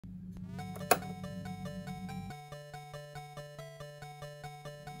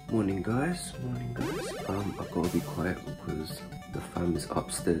Morning guys. I've got to be quiet because the fam is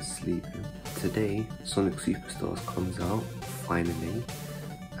upstairs sleeping. Today, Sonic Superstars comes out, finally,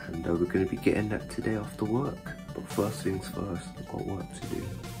 and we're going to be getting that today after work. But first things first, I've got work to do.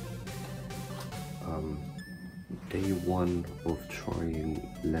 Day one of trying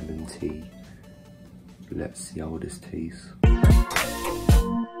lemon tea. Let's see how this tastes.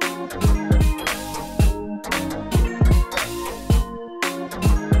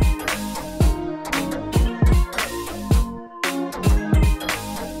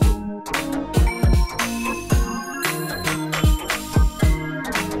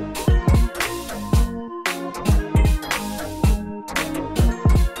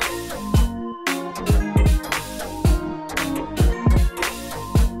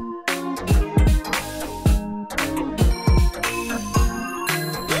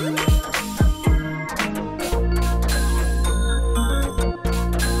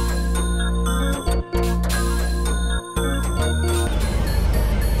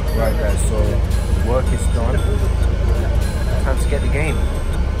 Right guys, so work is done. Time to get the game.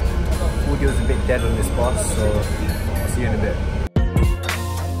 Audio's a bit dead on this bus, so I'll see you in a bit.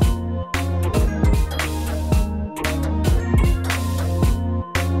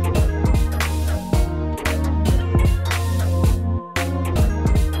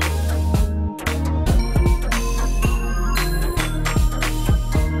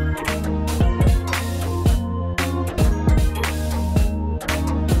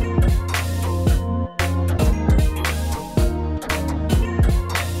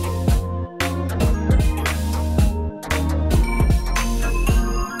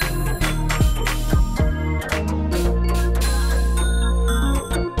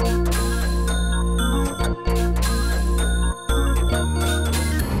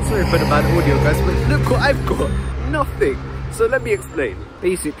 Sorry for the bad audio guys, but look what I've got, nothing. So let me explain.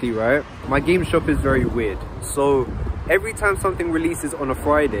 Basically, right, my game shop is very weird. So every time something releases on a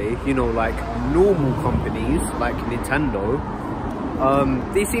Friday, you know, like normal companies like Nintendo,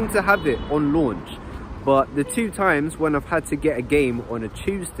 they seem to have it on launch. But the two times when I've had to get a game on a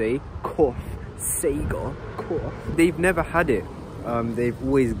Tuesday, Sega, they've never had it. They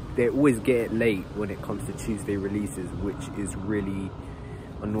always get it late when it comes to Tuesday releases, which is really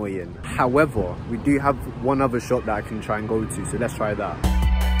annoying. However, we do have one other shop that I can try and go to, so let's try that.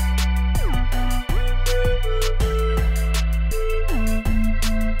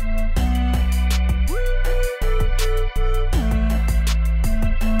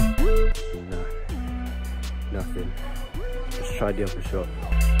 Nah, nothing. Let's try the other shop.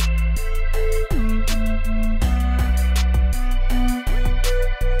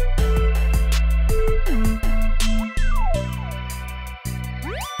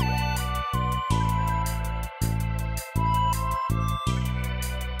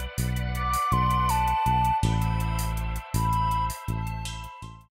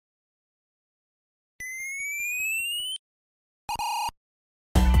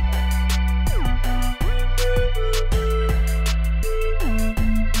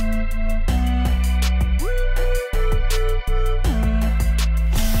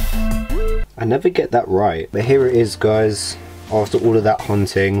 I never get that right, but here it is guys. After all of that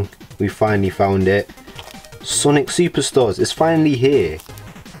hunting, we finally found it. Sonic Superstars is finally here.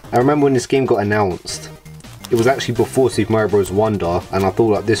 I remember when this game got announced, it was actually before Super Mario Bros. Wonder, and I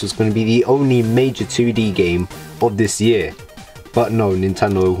thought like this was going to be the only major 2D game of this year. But no,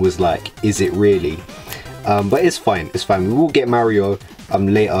 Nintendo was like, is it really? But it's fine, we will get Mario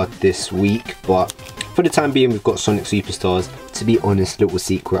later this week, but for the time being we've got Sonic Superstars. To be honest, little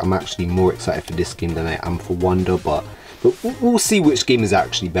secret, I'm actually more excited for this game than I am for Wonder, but we'll see which game is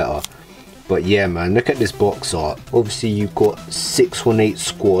actually better. But yeah man, look at this box art. Obviously you've got 618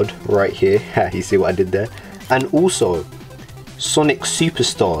 Squad right here. You see what I did there? And also Sonic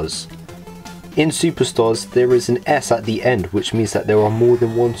Superstars. In Superstars there is an S at the end, which means that there are more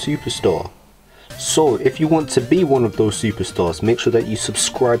than one superstar. So if you want to be one of those superstars, make sure that you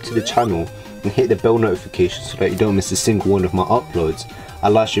subscribe to the channel and hit the bell notification so that you don't miss a single one of my uploads. I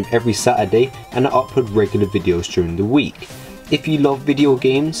live stream every Saturday and I upload regular videos during the week. If you love video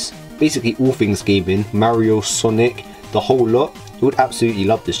games, basically all things gaming, Mario, Sonic, the whole lot, you would absolutely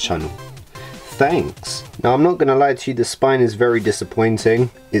love this channel. Thanks. Now I'm not gonna lie to you, the spine is very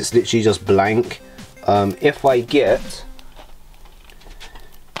disappointing. It's literally just blank. If I get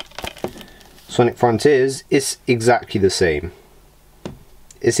Sonic Frontiers, it's exactly the same.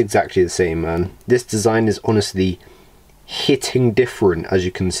 It's exactly the same, man. This design is honestly hitting different, as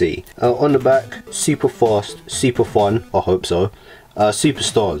you can see. On the back, super fast, super fun, I hope so.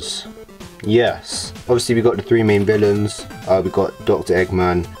 Superstars. Yes. Obviously we got the three main villains. We got Dr.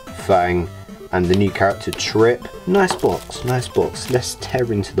 Eggman, Fang, and the new character Trip. Nice box, nice box. Let's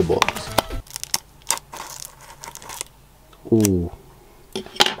tear into the box. Ooh,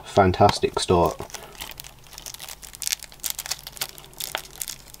 fantastic start.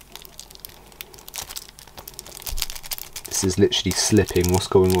 This is literally slipping. What's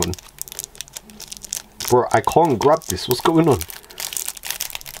going on? Bro, I can't grab this. What's going on?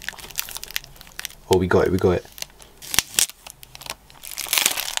 Oh, we got it, we got it.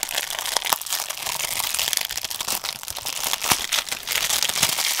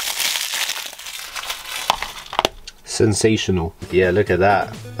 Sensational. Yeah, look at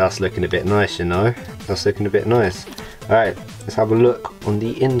that. That's looking a bit nice, you know. That's looking a bit nice. Alright, let's have a look on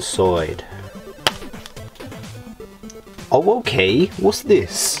the inside. Oh, okay. What's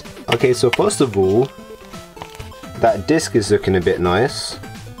this? Okay, so first of all, that disc is looking a bit nice.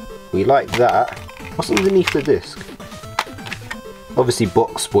 We like that. What's underneath the disc? Obviously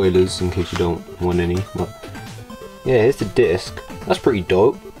box spoilers in case you don't want any. But yeah, here's the disc. That's pretty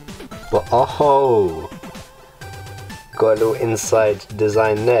dope. But oh, got a little inside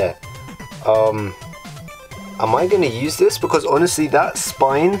design there. Am I gonna use this? Because honestly, that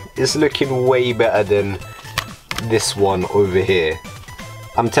spine is looking way better than this one over here.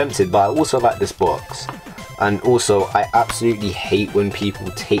 I'm tempted, but I also like this box. And also, I absolutely hate when people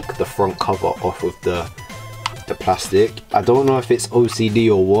take the front cover off of the plastic. I don't know if it's OCD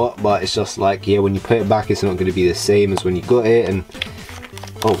or what, but it's just like, yeah, when you put it back, it's not going to be the same as when you got it. And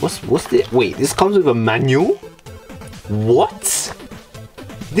oh, what's this? Wait, this comes with a manual? What?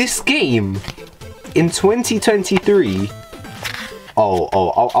 This game in 2023?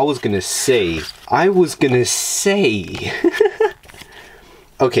 I was gonna say.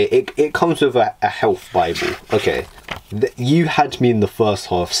 Okay, it comes with a health Bible. Okay, you had me in the first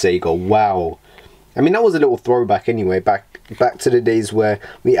half, Sega. Wow. I mean, that was a little throwback anyway, back to the days where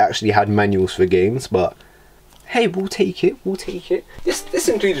we actually had manuals for games. But hey, we'll take it. We'll take it. This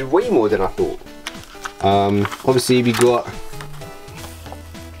included way more than I thought. Obviously we got.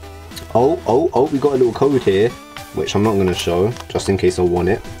 We got a little code here, which I'm not going to show, just in case I want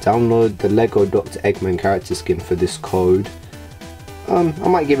it. Download the Lego Dr. Eggman character skin for this code. I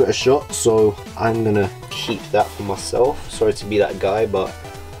might give it a shot, so I'm gonna keep that for myself. Sorry to be that guy, but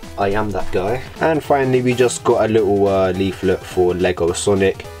I am that guy. And finally, we just got a little leaflet for Lego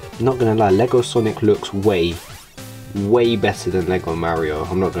Sonic. Not gonna lie, Lego Sonic looks way better than Lego Mario.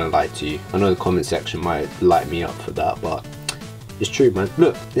 I'm not gonna lie to you. I know the comment section might light me up for that, but it's true, man.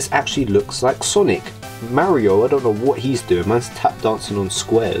 Look, this actually looks like Sonic. Mario, I don't know what he's doing. Man's tap dancing on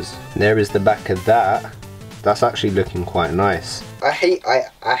squares. There is the back of that. That's actually looking quite nice. I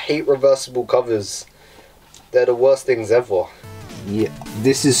hate reversible covers. They're the worst things ever. Yeah,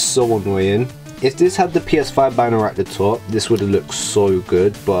 this is so annoying. If this had the PS5 banner at the top, this would have looked so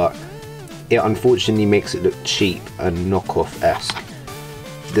good, but it unfortunately makes it look cheap and knockoff-esque.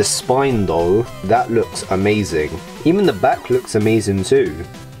 The spine though, that looks amazing. Even the back looks amazing too.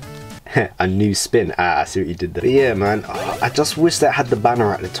 A new spin. I see what you did there. But yeah, man, I just wish that had the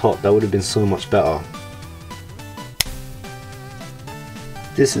banner at the top. That would have been so much better.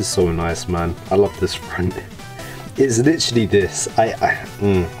 This is so nice, man. I love this front. It's literally this.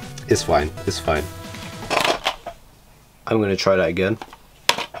 It's fine. It's fine. I'm gonna try that again.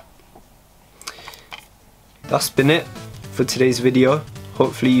 That's been it for today's video.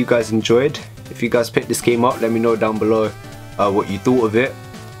 Hopefully you guys enjoyed. If you guys picked this game up, let me know down below what you thought of it.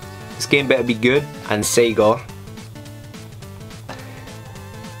 This game better be good. And Sega,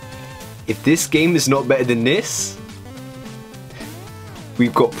 if this game is not better than this,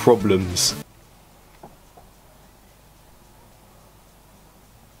 we've got problems.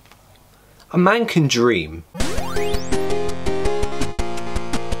 A man can dream.